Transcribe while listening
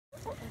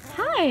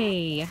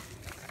Hi,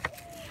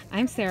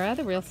 I'm Sarah,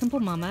 the Real Simple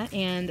Mama,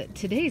 and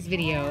today's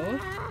video,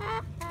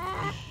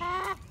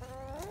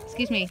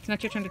 excuse me, it's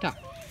not your turn to talk.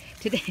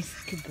 Good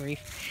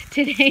grief.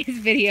 Today's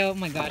video, oh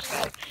my gosh,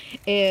 guys,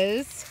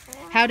 is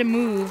how to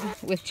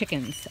move with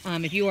chickens.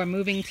 If you are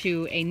moving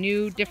to a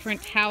new,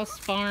 different house,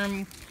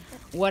 farm,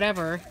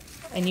 whatever,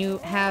 and you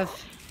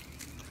have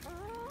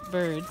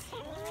birds,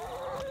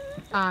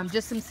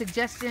 just some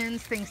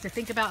suggestions, things to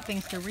think about,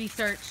 things to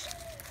research,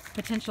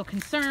 potential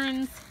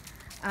concerns.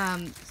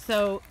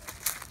 So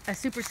a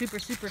super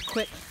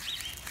quick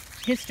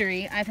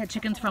history. I've had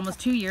chickens for almost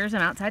 2 years.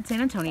 I'm outside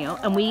San Antonio,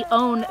 and we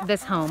own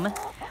this home,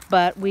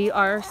 but we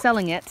are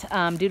selling it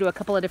due to a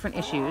couple of different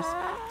issues.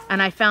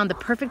 And I found the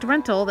perfect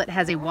rental that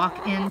has a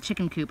walk-in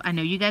chicken coop. I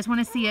know you guys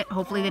want to see it.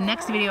 Hopefully the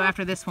next video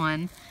after this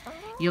one,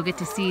 you'll get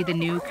to see the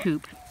new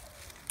coop.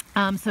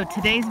 So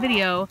today's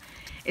video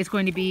is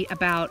going to be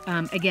about,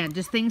 again,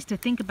 just things to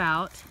think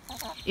about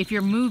if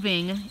you're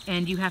moving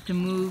and you have to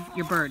move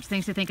your birds.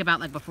 Things to think about,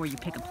 like before you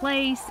pick a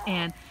place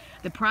and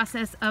the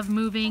process of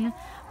moving.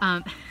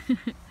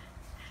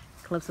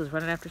 Calypso's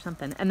running after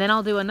something. And then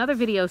I'll do another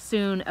video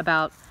soon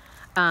about,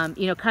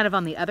 you know, kind of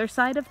on the other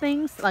side of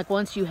things. Like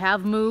once you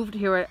have moved,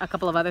 here are a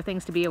couple of other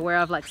things to be aware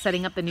of, like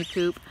setting up the new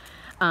coop,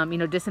 you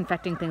know,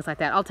 disinfecting, things like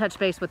that. I'll touch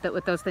base with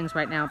those things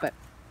right now, but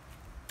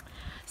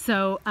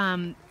so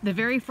the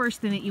very first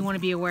thing that you want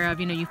to be aware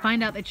of, you know, you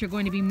find out that you're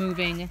going to be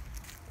moving.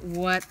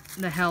 What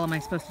the hell am I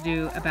supposed to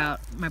do about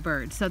my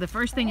birds? So the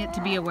first thing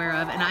to be aware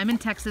of, and I'm in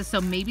Texas,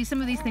 so maybe some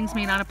of these things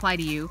may not apply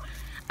to you,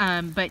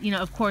 but you know,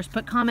 of course,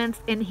 put comments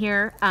in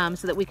here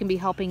so that we can be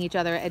helping each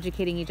other,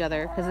 educating each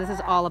other, because this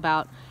is all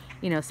about,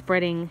 you know,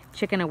 spreading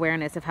chicken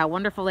awareness of how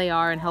wonderful they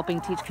are and helping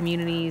teach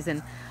communities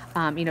and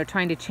you know,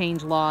 trying to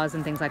change laws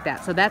and things like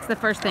that. So that's the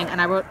first thing.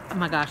 And I wrote, oh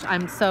my gosh,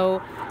 I'm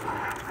so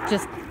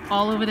just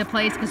all over the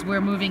place because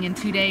we're moving in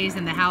 2 days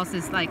and the house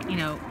is like, you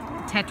know,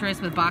 Tetris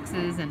with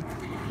boxes. And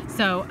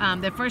so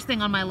the first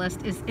thing on my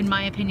list is, in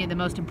my opinion, the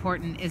most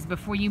important is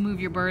before you move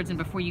your birds and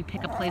before you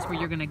pick a place where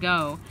you're going to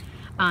go,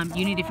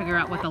 you need to figure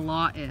out what the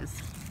law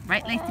is.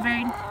 Right, Lacey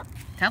Bird?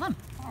 Tell them.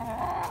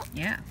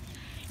 Yeah.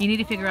 You need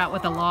to figure out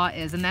what the law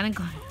is, and that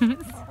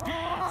includes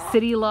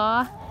city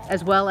law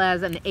as well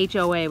as an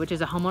HOA, which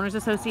is a homeowners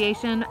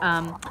association.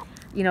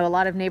 You know, a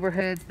lot of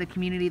neighborhoods, the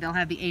community, they'll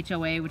have the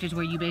HOA, which is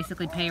where you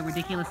basically pay a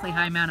ridiculously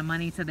high amount of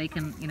money so they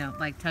can, you know,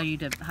 like tell you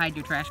to hide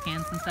your trash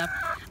cans and stuff.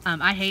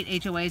 I hate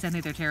HOAs. I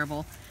think they're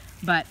terrible.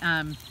 But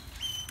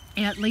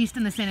at least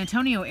in the San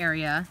Antonio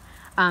area,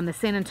 the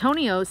San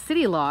Antonio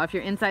city law, if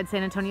you're inside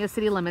San Antonio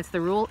city limits,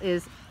 the rule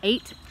is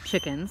 8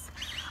 chickens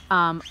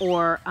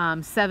or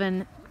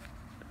 7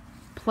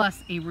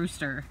 plus a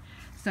rooster.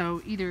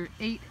 So either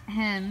 8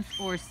 hens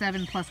or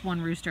 7 plus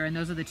 1 rooster, and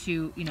those are the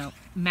two, you know,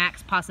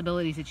 max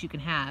possibilities that you can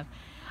have.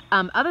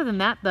 Other than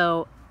that,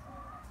 though,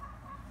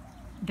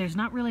 there's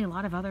not really a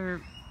lot of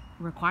other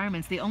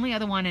requirements. The only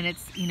other one, and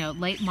it's, you know,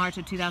 late March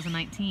of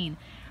 2019,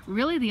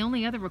 really the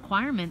only other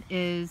requirement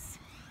is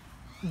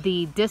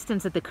the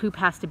distance that the coop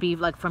has to be,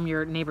 like, from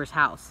your neighbor's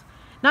house.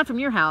 Not from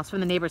your house,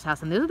 from the neighbor's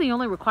house, and those are the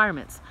only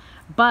requirements.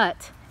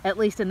 But at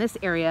least in this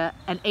area,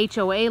 an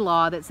HOA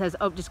law that says,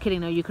 oh, just kidding,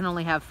 no, you can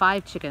only have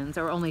 5 chickens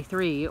or only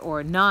 3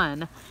 or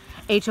none,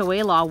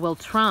 HOA law will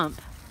trump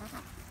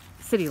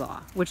city law,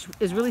 which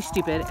is really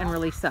stupid and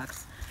really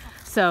sucks.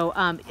 So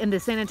in the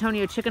San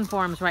Antonio chicken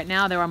forums right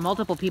now, there are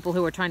multiple people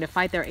who are trying to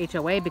fight their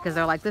HOA because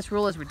they're like, this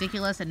rule is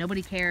ridiculous and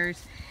nobody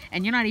cares.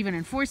 And you're not even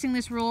enforcing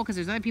this rule because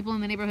there's other people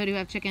in the neighborhood who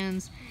have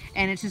chickens,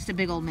 and it's just a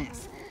big old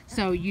mess.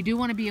 So you do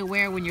want to be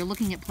aware when you're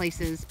looking at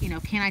places, you know,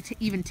 can I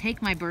even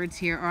take my birds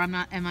here, or am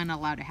I not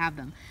allowed to have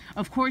them?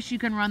 Of course, you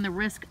can run the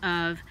risk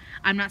of,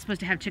 I'm not supposed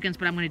to have chickens,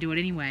 but I'm going to do it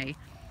anyway.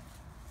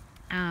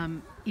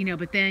 You know,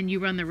 but then you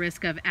run the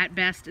risk of, at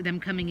best,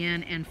 them coming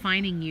in and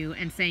fining you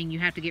and saying you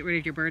have to get rid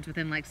of your birds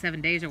within like 7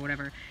 days or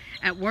whatever.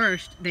 At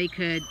worst, they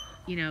could,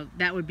 you know,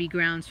 that would be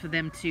grounds for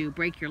them to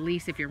break your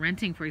lease if you're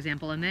renting, for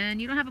example, and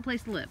then you don't have a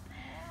place to live.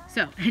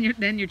 So, and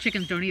then your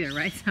chickens don't either,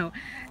 right? So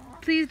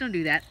please don't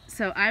do that.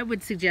 So I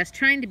would suggest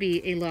trying to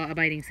be a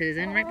law-abiding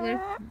citizen, right,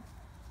 Blue?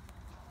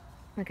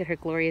 Look at her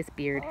glorious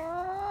beard.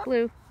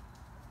 Blue.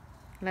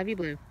 Love you,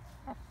 Blue.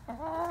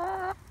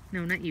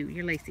 No, not you.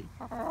 You're Lacey.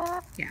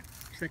 Yeah.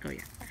 She's like, oh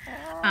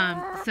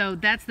yeah. So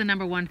that's the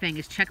number one thing,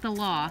 is check the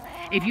law.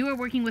 If you are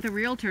working with a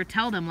realtor,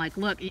 tell them, like,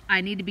 look,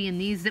 I need to be in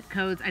these zip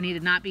codes. I need to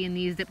not be in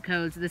these zip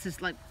codes. This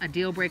is like a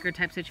deal breaker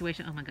type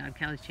situation. Oh my God,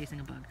 Callie's chasing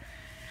a bug.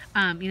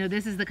 You know,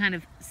 this is the kind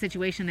of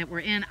situation that we're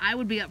in. I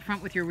would be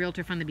upfront with your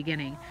realtor from the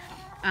beginning.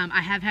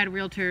 I have had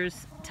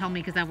realtors tell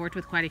me, because I've worked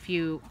with quite a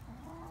few,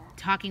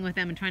 talking with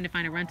them and trying to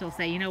find a rental,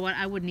 say, you know what,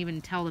 I wouldn't even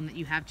tell them that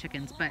you have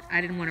chickens, but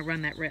I didn't want to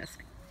run that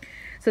risk.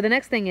 So the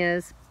next thing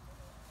is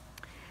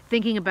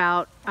thinking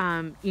about,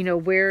 you know,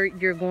 where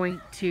you're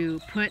going to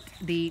put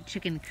the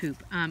chicken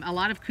coop. A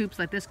lot of coops,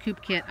 like this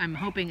coop kit, I'm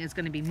hoping is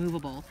going to be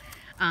movable.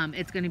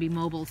 It's going to be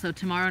mobile. So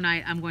tomorrow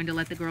night, I'm going to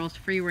let the girls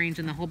free range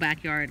in the whole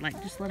backyard.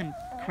 Like, just let them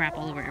crap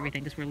all over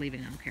everything because we're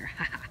leaving. I don't care.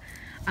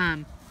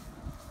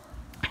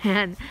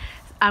 And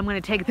I'm going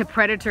to take the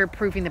predator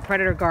proofing, the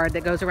predator guard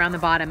that goes around the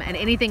bottom, and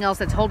anything else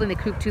that's holding the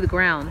coop to the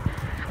ground.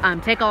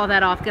 Take all of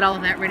that off, get all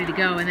of that ready to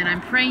go, and then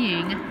I'm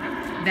praying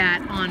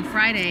that on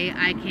Friday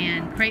I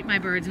can crate my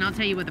birds, and I'll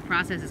tell you what the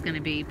process is going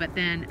to be, but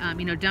then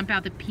you know, dump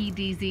out the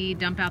PDZ,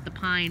 dump out the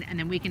pine, and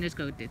then we can just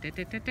go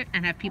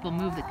and have people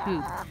move the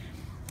coop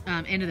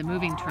into the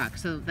moving truck.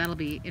 So that'll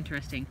be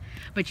interesting.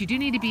 But you do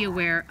need to be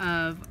aware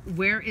of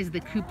where is the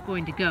coop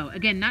going to go.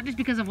 Again, not just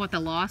because of what the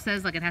law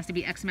says, like it has to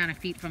be X amount of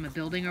feet from a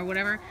building or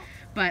whatever,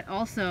 but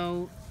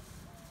also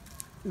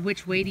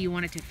which way do you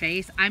want it to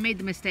face. I made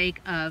the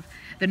mistake of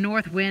the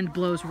north wind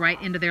blows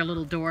right into their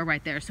little door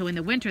right there. So in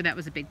the winter, that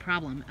was a big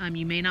problem.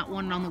 You may not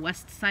want it on the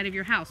west side of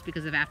your house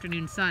because of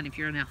afternoon sun if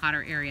you're in a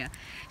hotter area.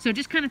 So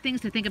just kind of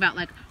things to think about,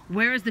 like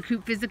where is the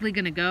coop physically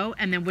going to go,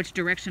 and then which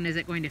direction is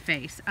it going to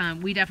face.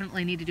 We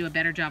definitely need to do a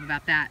better job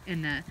about that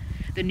in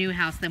the new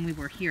house than we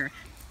were here.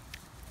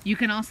 You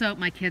can also,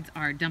 my kids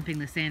are dumping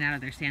the sand out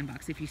of their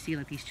sandbox. If you see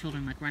like these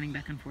children like running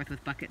back and forth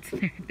with buckets,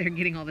 they're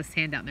getting all the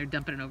sand out and they're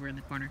dumping it over in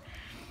the corner.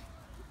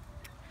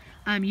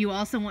 You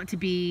also want to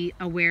be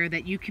aware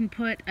that you can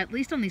put, at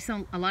least on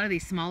a lot of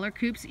these smaller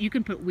coops, you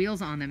can put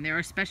wheels on them. There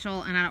are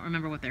special, and I don't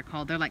remember what they're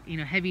called. They're like, you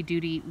know, heavy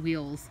duty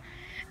wheels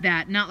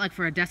that, not like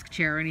for a desk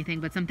chair or anything,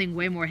 but something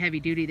way more heavy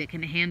duty that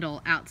can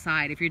handle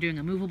outside if you're doing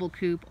a movable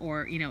coop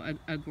or, you know,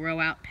 a grow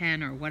out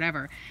pen or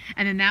whatever.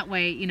 And then that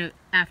way, you know,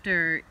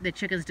 after the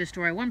chickens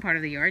destroy one part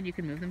of the yard, you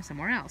can move them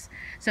somewhere else.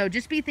 So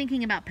just be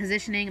thinking about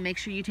positioning, and make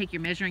sure you take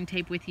your measuring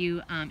tape with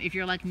you. If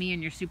you're like me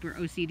and you're super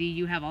OCD,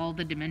 you have all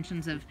the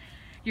dimensions of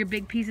your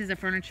big pieces of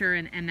furniture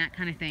and that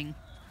kind of thing.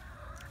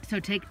 So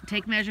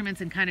take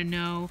measurements and kind of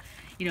know,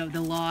 you know, the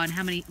law and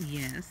how many,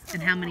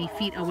 and how many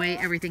feet away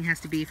everything has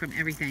to be from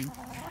everything.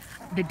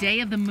 The day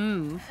of the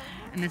move,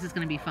 and this is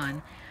going to be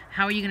fun,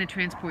 how are you going to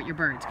transport your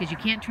birds? Because you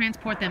can't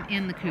transport them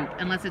in the coop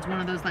unless it's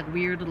one of those like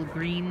weird little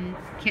green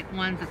kit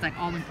ones that's like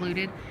all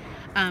included.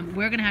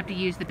 We're going to have to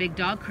use the big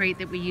dog crate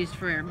that we used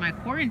for my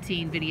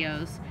quarantine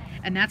videos,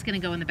 and that's going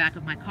to go in the back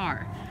of my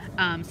car.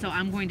 So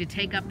I'm going to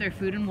take up their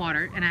food and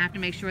water, and I have to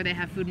make sure they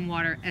have food and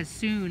water as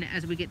soon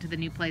as we get to the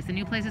new place. The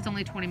new place is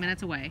only 20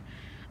 minutes away.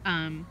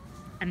 And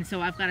so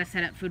I've got to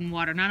set up food and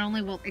water. Not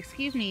only will,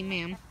 excuse me,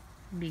 ma'am,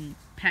 I'm being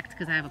pecked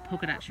because I have a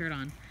polka dot shirt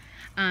on.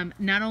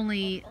 Not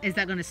only is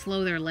that going to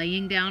slow their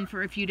laying down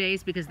for a few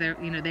days because they're,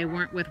 you know, they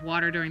weren't with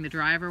water during the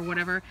drive or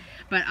whatever,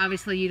 but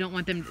obviously you don't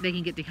want them, they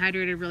can get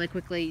dehydrated really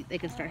quickly. They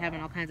can start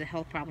having all kinds of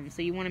health problems.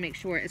 So you want to make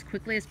sure as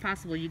quickly as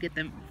possible you get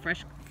them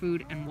fresh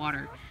food and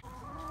water.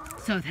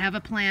 So have a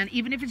plan,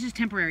 even if it's just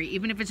temporary,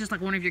 even if it's just like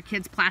one of your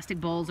kids'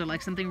 plastic bowls or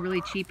like something really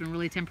cheap and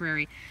really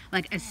temporary,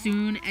 like as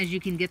soon as you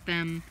can get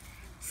them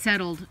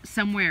settled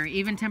somewhere,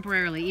 even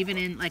temporarily, even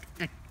in like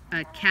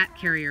a cat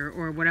carrier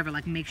or whatever,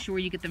 like make sure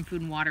you get them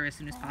food and water as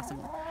soon as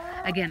possible.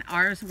 Again,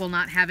 ours will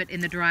not have it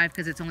in the drive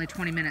because it's only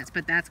 20 minutes,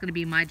 but that's going to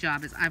be my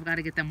job, is I've got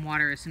to get them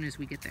water as soon as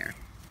we get there.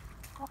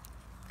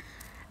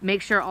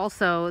 Make sure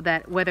also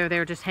that whether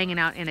they're just hanging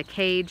out in a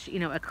cage, you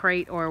know, a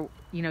crate, or,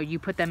 you know, you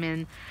put them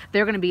in,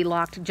 they're going to be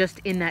locked just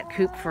in that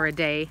coop for a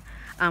day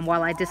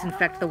while I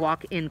disinfect the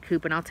walk-in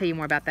coop, and I'll tell you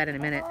more about that in a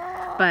minute.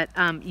 But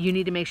you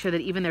need to make sure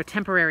that even their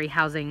temporary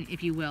housing,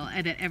 if you will,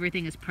 and that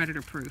everything is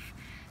predator proof.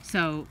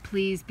 So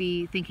please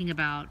be thinking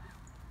about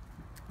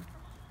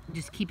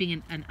just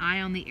keeping an eye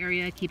on the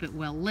area, keep it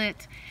well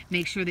lit,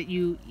 make sure that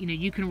you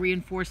can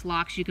reinforce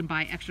locks. You can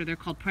buy extra, they're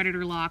called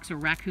predator locks or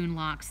raccoon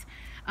locks.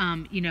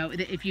 You know,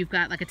 if you've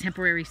got like a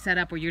temporary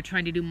setup where you're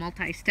trying to do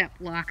multi-step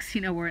locks,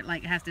 you know, where it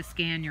like has to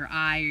scan your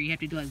eye, or you have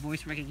to do like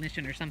voice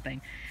recognition or something,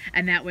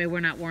 and that way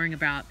we're not worrying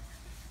about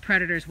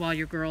predators while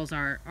your girls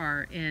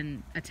are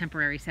in a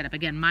temporary setup.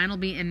 Again, mine will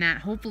be in that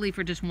hopefully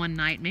for just one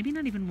night, maybe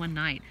not even one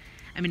night.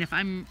 I mean, if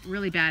I'm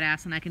really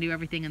badass and I can do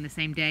everything in the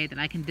same day, that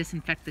I can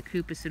disinfect the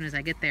coop as soon as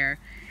I get there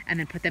and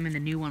then put them in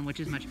the new one, which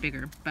is much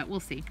bigger, but we'll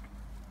see.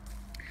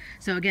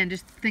 So again,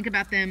 just think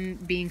about them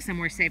being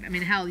somewhere safe. I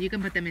mean, hell, you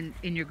can put them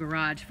in your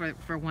garage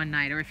for one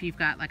night, or if you've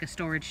got like a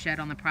storage shed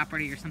on the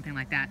property or something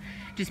like that.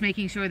 Just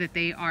making sure that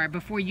they are,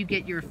 before you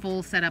get your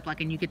full setup,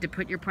 like, and you get to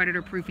put your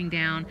predator proofing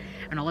down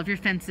and all of your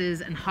fences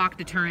and hawk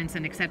deterrents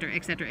and et cetera,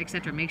 et cetera, et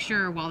cetera. Make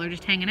sure while they're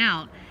just hanging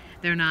out,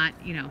 they're not,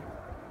 you know,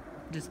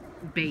 just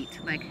bait,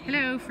 like,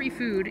 hello, free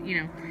food,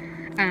 you know.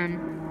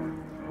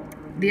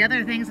 The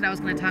other things that I was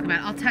going to talk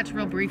about, I'll touch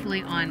real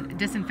briefly on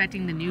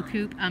disinfecting the new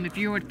coop. If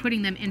you're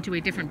putting them into a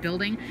different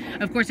building,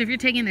 of course, if you're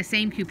taking the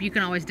same coop, you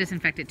can always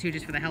disinfect it too,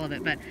 just for the hell of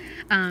it. But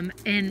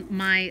in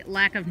my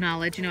lack of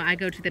knowledge, you know, I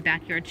go to the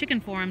backyard chicken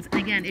forums.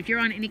 Again, if you're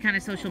on any kind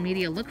of social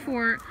media, look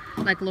for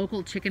like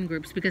local chicken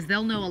groups, because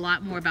they'll know a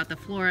lot more about the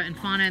flora and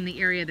fauna in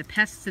the area, the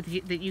pests that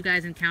you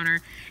guys encounter,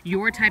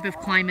 your type of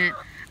climate,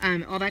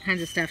 all that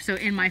kinds of stuff. So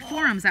in my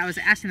forums, I was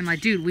asking them,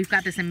 like, dude, we've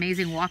got this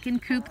amazing walk-in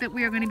coop that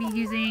we are going to be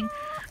using.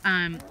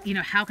 You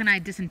know, how can I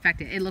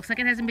disinfect it? It looks like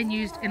it hasn't been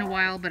used in a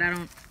while, but I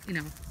don't, you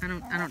know,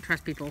 I don't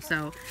trust people.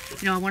 So,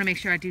 you know, I want to make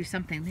sure I do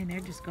something. Man, they're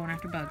just going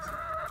after bugs.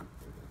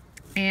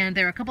 And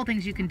there are a couple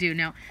things you can do.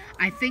 Now,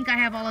 I think I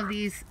have all of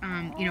these,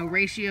 you know,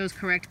 ratios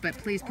correct, but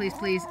please, please,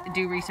 please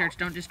do research.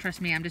 Don't just trust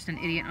me. I'm just an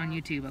idiot on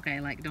YouTube, okay?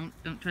 Like, don't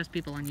trust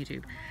people on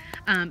YouTube.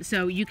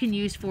 So you can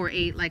use for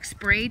a, like,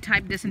 spray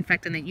type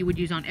disinfectant that you would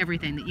use on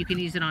everything, that you can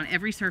use it on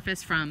every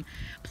surface from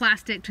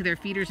plastic to their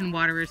feeders and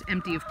waterers,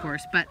 empty, of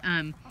course, but,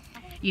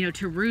 you know,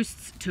 to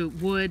roosts, to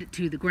wood,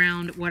 to the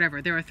ground,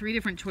 whatever. There are 3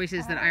 different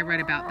choices that I read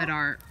about that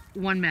are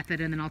one method,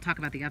 and then I'll talk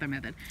about the other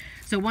method.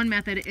 So one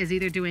method is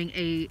either doing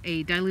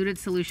a diluted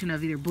solution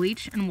of either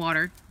bleach and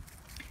water,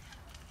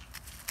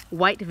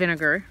 white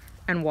vinegar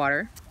and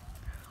water,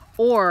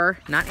 or,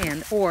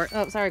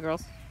 oh, sorry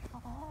girls.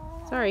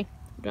 Sorry,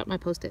 dropped my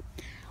Post-it.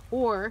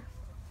 Or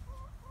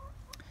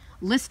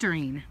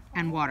Listerine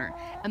and water.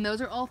 And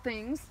those are all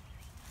things,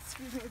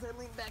 excuse me as I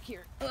lean back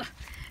here. Ugh.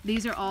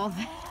 These are all,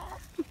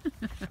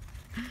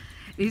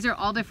 these are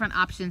all different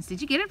options.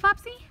 Did you get it,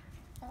 Flopsy?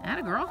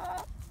 Atta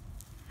girl.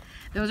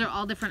 Those are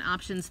all different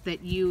options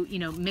that you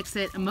know, mix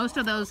it. Most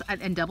of those,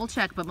 and double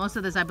check, but most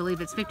of those, I believe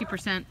it's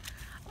 50%,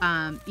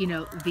 you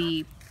know,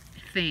 the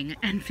thing,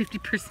 and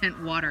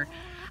 50% water.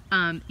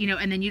 You know,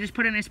 and then you just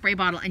put it in a spray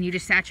bottle and you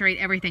just saturate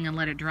everything and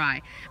let it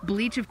dry.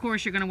 Bleach, of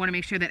course, you're going to want to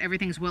make sure that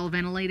everything's well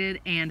ventilated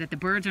and that the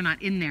birds are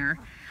not in there.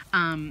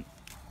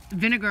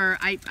 Vinegar,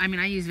 I mean,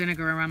 I use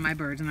vinegar around my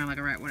birds and they're like,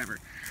 all right, whatever.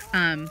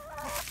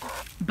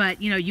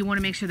 But, you know, you want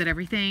to make sure that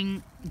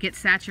everything gets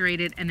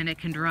saturated and then it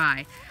can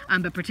dry.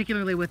 But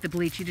particularly with the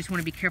bleach, you just want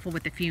to be careful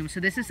with the fumes. So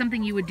this is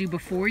something you would do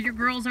before your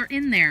girls are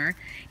in there.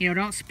 You know,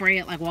 don't spray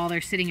it like while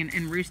they're sitting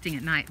and roosting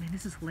at night. Man,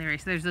 this is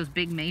hilarious. There's those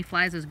big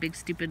mayflies, those big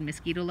stupid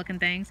mosquito looking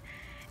things.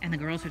 And the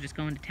girls are just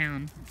going to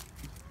town.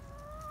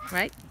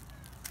 Right?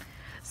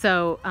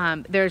 So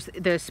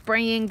there's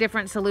spraying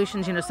different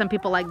solutions. You know, some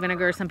people like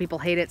vinegar, some people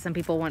hate it, some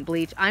people want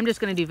bleach. I'm just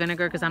going to do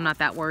vinegar because I'm not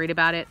that worried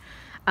about it.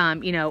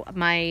 You know,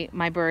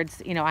 my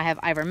birds, you know, I have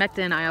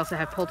ivermectin, I also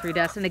have poultry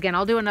dust. And again,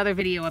 I'll do another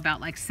video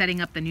about like setting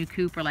up the new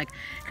coop, or like,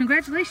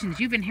 congratulations,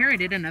 you've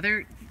inherited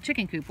another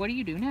chicken coop. What do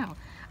you do now?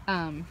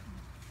 I'm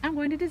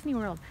going to Disney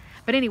World.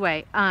 But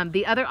anyway,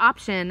 the other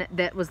option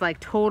that was like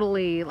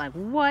totally like,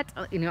 what?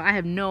 You know, I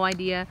have no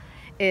idea,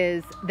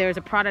 is there's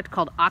a product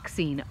called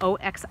Oxine,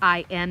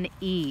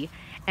 O-X-I-N-E,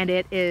 and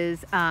it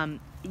is,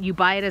 you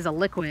buy it as a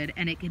liquid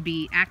and it can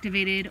be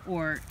activated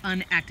or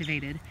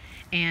unactivated,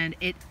 and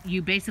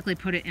you basically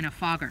put it in a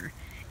fogger,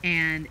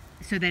 and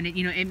so then it,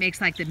 you know, it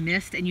makes like the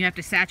mist, and you have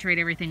to saturate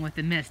everything with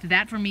the mist.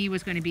 That for me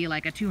was going to be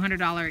like a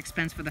 $200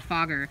 expense for the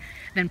fogger,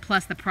 then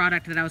plus the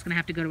product that I was going to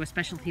have to go to a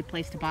specialty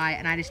place to buy,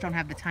 and I just don't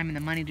have the time and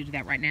the money to do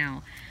that right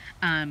now.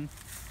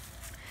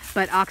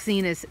 But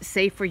Oxine is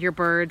safe for your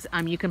birds.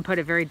 You can put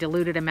a very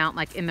diluted amount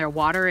like in their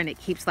water, and it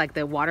keeps like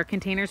the water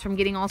containers from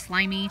getting all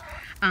slimy.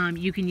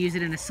 You can use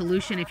it in a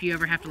solution if you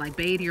ever have to like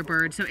bathe your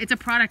birds. So it's a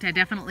product I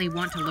definitely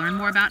want to learn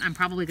more about. I'm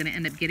probably going to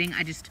end up getting.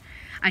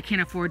 I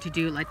can't afford to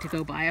do like to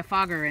go buy a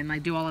fogger and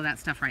like do all of that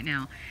stuff right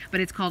now. But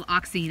it's called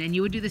Oxine, and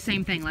you would do the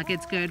same thing. Like,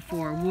 it's good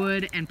for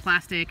wood and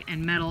plastic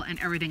and metal and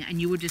everything,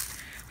 and you would just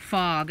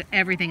fog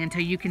everything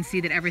until you can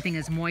see that everything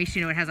is moist.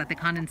 You know, it has like the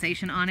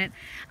condensation on it.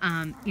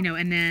 You know,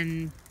 and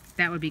then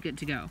that would be good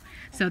to go.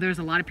 So there's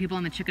a lot of people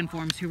on the chicken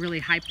forums who really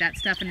hype that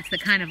stuff, and it's the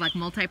kind of like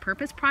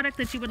multi-purpose product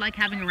that you would like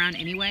having around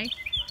anyway.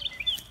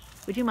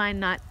 Would you mind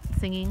not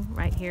singing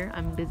right here?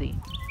 I'm busy.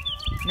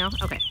 No?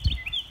 Okay.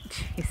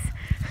 Jeez.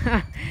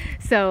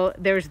 So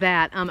there's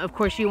that. Of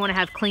course, you want to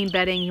have clean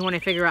bedding. You want to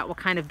figure out what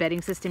kind of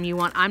bedding system you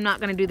want. I'm not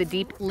going to do the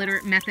deep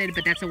litter method,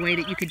 but that's a way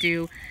that you could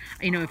do,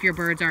 you know, if your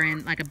birds are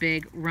in like a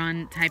big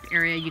run type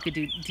area, you could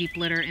do deep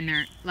litter in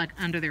their, like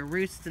under their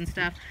roosts and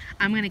stuff.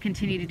 I'm going to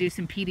continue to do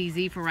some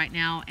PDZ for right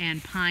now,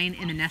 and pine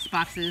in the nest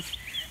boxes.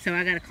 So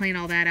I got to clean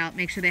all that out.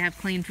 Make sure they have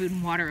clean food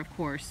and water, of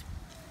course.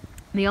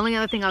 The only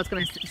other thing I was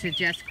going to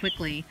suggest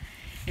quickly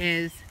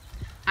is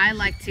I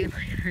like to, look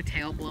at her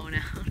tail blown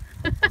out.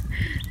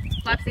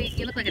 Flopsy,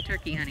 you look like a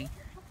turkey, honey.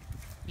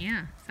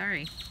 Yeah,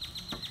 sorry.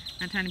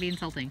 Not trying to be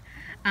insulting.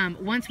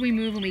 Once we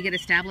move and we get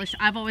established,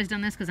 I've always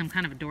done this because I'm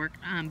kind of a dork,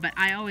 but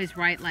I always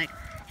write like,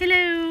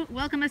 hello,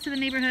 welcome us to the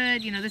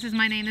neighborhood, you know, this is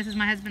my name, this is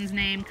my husband's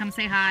name, come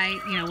say hi,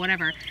 you know,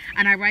 whatever.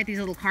 And I write these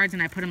little cards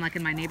and I put them like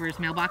in my neighbors'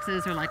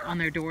 mailboxes or like on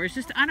their doors,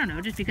 just, I don't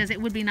know, just because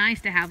it would be nice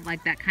to have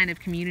like that kind of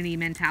community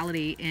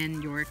mentality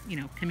in your, you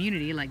know,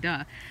 community, like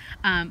duh.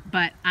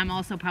 But I'm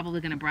also probably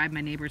going to bribe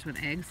my neighbors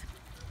with eggs.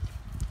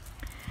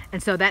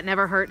 And so that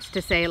never hurts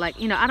to say, like,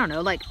 you know, I don't know,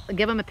 like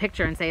give them a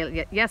picture and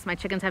say, yes, my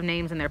chickens have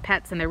names and they're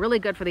pets and they're really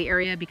good for the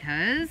area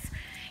because,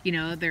 you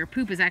know, their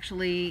poop is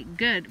actually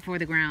good for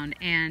the ground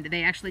and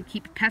they actually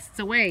keep pests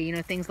away, you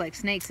know, things like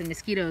snakes and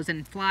mosquitoes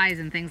and flies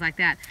and things like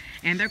that.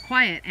 And they're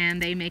quiet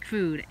and they make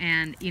food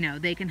and, you know,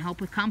 they can help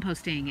with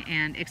composting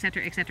and et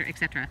cetera, et cetera, et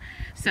cetera.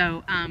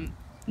 So,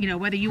 you know,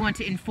 whether you want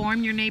to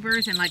inform your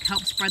neighbors and like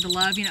help spread the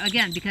love, you know,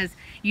 again, because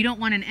you don't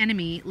want an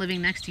enemy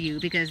living next to you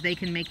because they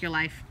can make your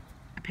life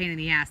a pain in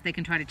the ass. They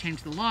can try to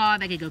change the law.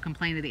 They could go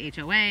complain to the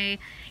HOA.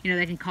 You know,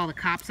 they can call the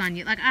cops on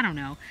you. Like, I don't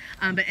know.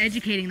 But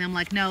educating them,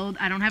 like, no,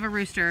 I don't have a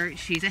rooster.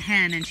 She's a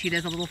hen, and she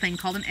does a little thing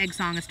called an egg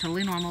song. It's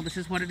totally normal. This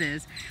is what it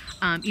is.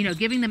 You know,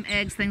 giving them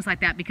eggs, things like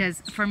that.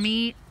 Because for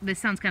me, this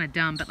sounds kind of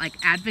dumb, but like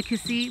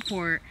advocacy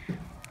for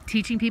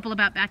teaching people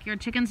about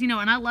backyard chickens, you know,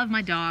 and I love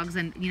my dogs,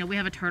 and you know, we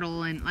have a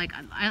turtle, and like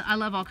I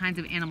love all kinds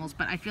of animals,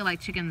 but I feel like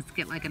chickens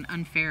get like an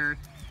unfair,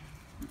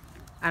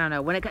 I don't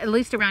know, at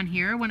least around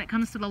here, when it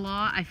comes to the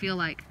law, I feel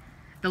like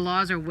the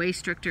laws are way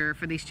stricter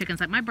for these chickens.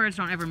 Like, my birds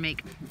don't ever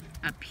make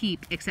a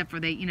peep, except for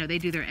they, you know, they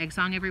do their egg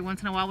song every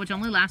once in a while, which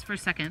only lasts for a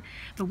second.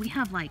 But we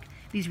have like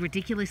these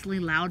ridiculously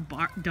loud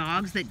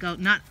dogs that go,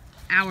 not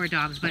our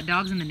dogs, but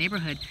dogs in the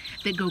neighborhood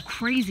that go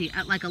crazy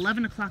at like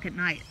 11 o'clock at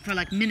night for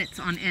like minutes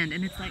on end.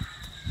 And it's like,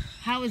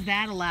 how is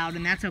that allowed?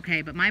 And that's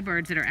okay. But my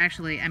birds that are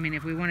actually, I mean,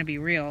 if we want to be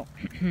real,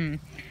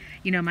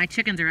 you know, my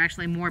chickens are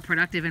actually more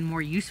productive and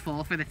more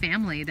useful for the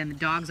family than the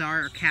dogs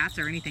are, or cats,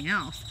 or anything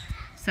else.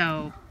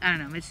 So, I don't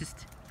know, it's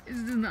just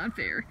not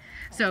fair.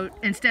 So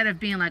instead of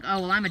being like,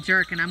 oh, well, I'm a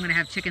jerk and I'm going to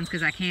have chickens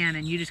because I can,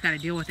 and you just got to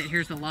deal with it,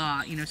 here's the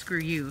law, you know, screw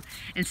you.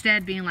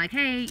 Instead being like,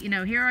 hey, you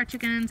know, here are our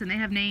chickens, and they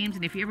have names,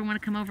 and if you ever want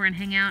to come over and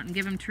hang out and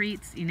give them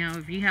treats, you know,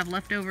 if you have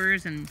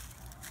leftovers, and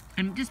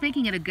just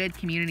making it a good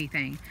community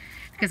thing.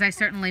 Because I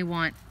certainly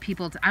want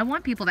people to, I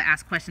want people to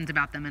ask questions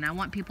about them, and I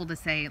want people to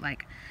say,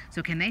 like,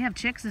 so can they have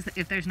chicks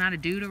if there's not a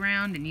dude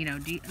around? And, you know,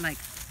 like,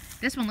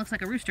 this one looks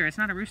like a rooster, it's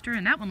not a rooster,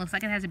 and that one looks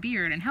like it has a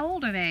beard, and how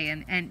old are they?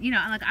 And you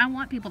know, like, I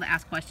want people to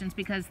ask questions,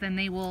 because then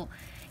they will,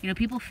 you know,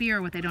 people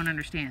fear what they don't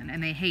understand,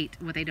 and they hate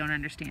what they don't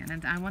understand,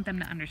 and I want them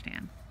to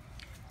understand.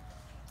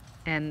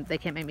 And they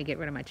can't make me get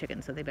rid of my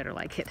chicken, so they better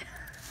like it.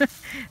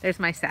 There's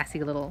my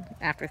sassy little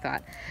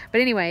afterthought.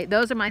 But anyway,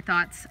 those are my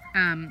thoughts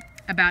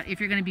about if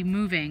you're going to be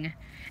moving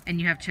and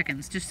you have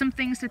chickens. Just some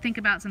things to think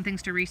about, some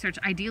things to research,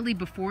 ideally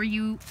before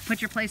you put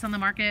your place on the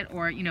market,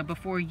 or, you know,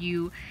 before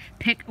you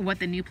pick what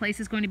the new place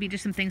is going to be.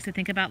 Just some things to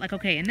think about, like,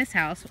 okay, in this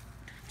house,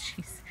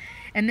 jeez,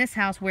 in this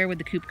house, where would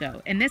the coop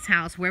go? In this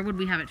house, where would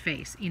we have it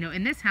face? You know,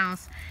 in this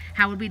house,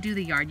 how would we do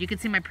the yard? You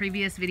could see my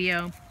previous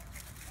video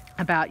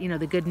about, you know,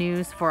 the good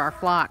news for our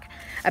flock,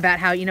 about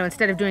how, you know,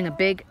 instead of doing a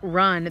big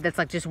run that's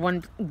like just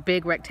one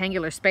big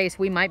rectangular space,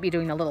 we might be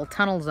doing a little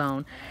tunnel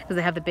zone, because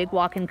they have the big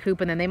walk-in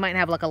coop, and then they might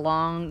have like a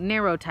long,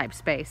 narrow type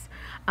space.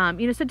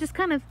 You know, so just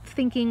kind of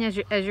thinking as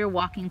you're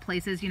walking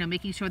places, you know,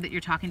 making sure that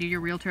you're talking to your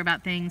realtor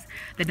about things.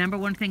 The number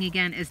one thing,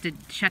 again, is to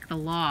check the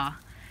law.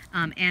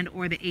 And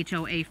or the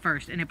HOA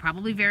first, and it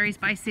probably varies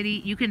by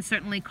city. You can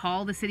certainly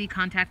call the city,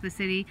 contact the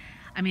city.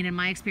 I mean, in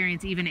my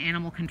experience, even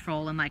animal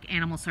control and like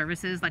animal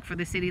services, like for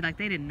the city, like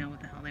they didn't know what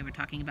the hell they were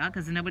talking about,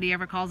 because nobody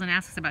ever calls and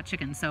asks about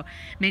chickens. So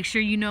make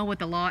sure you know what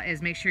the law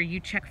is. Make sure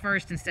you check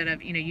first, instead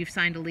of, you know, you've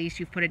signed a lease,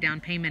 you've put a down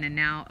payment, and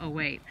now, oh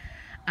wait.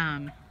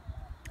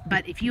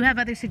 But if you have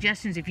other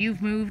suggestions, if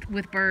you've moved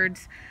with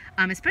birds,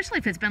 especially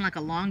if it's been like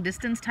a long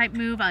distance type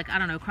move, like, I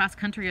don't know, cross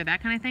country or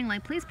that kind of thing,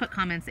 like, please put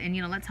comments in,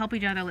 you know, let's help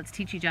each other, let's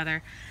teach each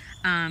other.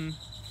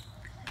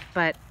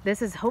 But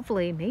this is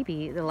hopefully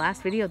maybe the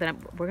last video that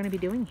we're going to be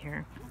doing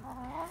here.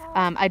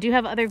 I do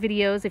have other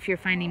videos if you're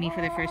finding me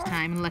for the first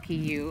time, lucky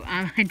you.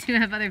 I do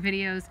have other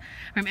videos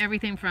from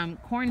everything from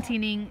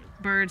quarantining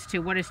birds to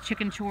what does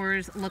chicken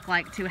chores look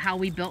like, to how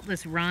we built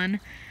this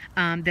run.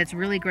 That's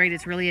really great.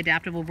 It's really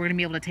adaptable. We're going to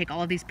be able to take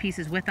all of these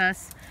pieces with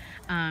us.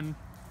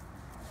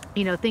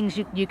 You know, things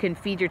you can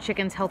feed your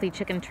chickens, healthy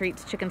chicken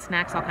treats, chicken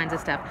snacks, all kinds of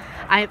stuff.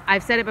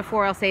 I've said it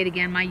before, I'll say it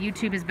again. My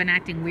YouTube has been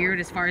acting weird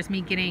as far as me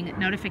getting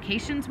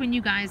notifications when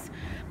you guys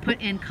put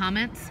in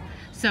comments.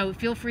 So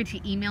feel free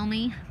to email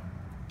me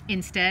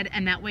instead,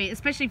 and that way,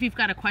 especially if you've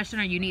got a question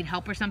or you need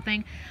help or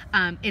something,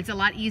 it's a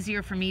lot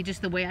easier for me,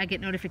 just the way I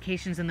get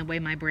notifications and the way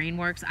my brain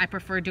works. I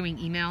prefer doing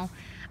email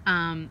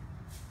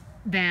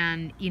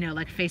than, you know,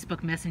 like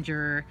Facebook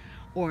Messenger,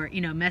 or,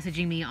 you know,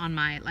 messaging me on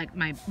my, like,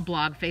 my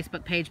blog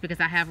Facebook page, because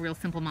I have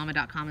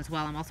realsimplemama.com as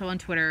well. I'm also on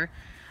Twitter.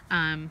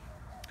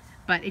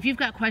 But if you've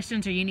got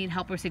questions or you need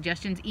help or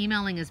suggestions,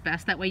 emailing is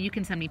best. That way you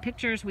can send me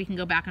pictures, we can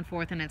go back and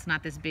forth, and it's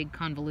not this big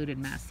convoluted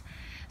mess.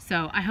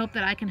 So I hope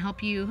that I can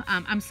help you.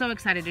 I'm so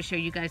excited to show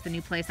you guys the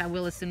new place. I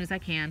will as soon as I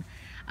can.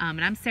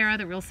 And I'm Sarah,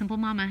 the Real Simple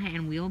Mama,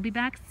 and we'll be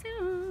back soon.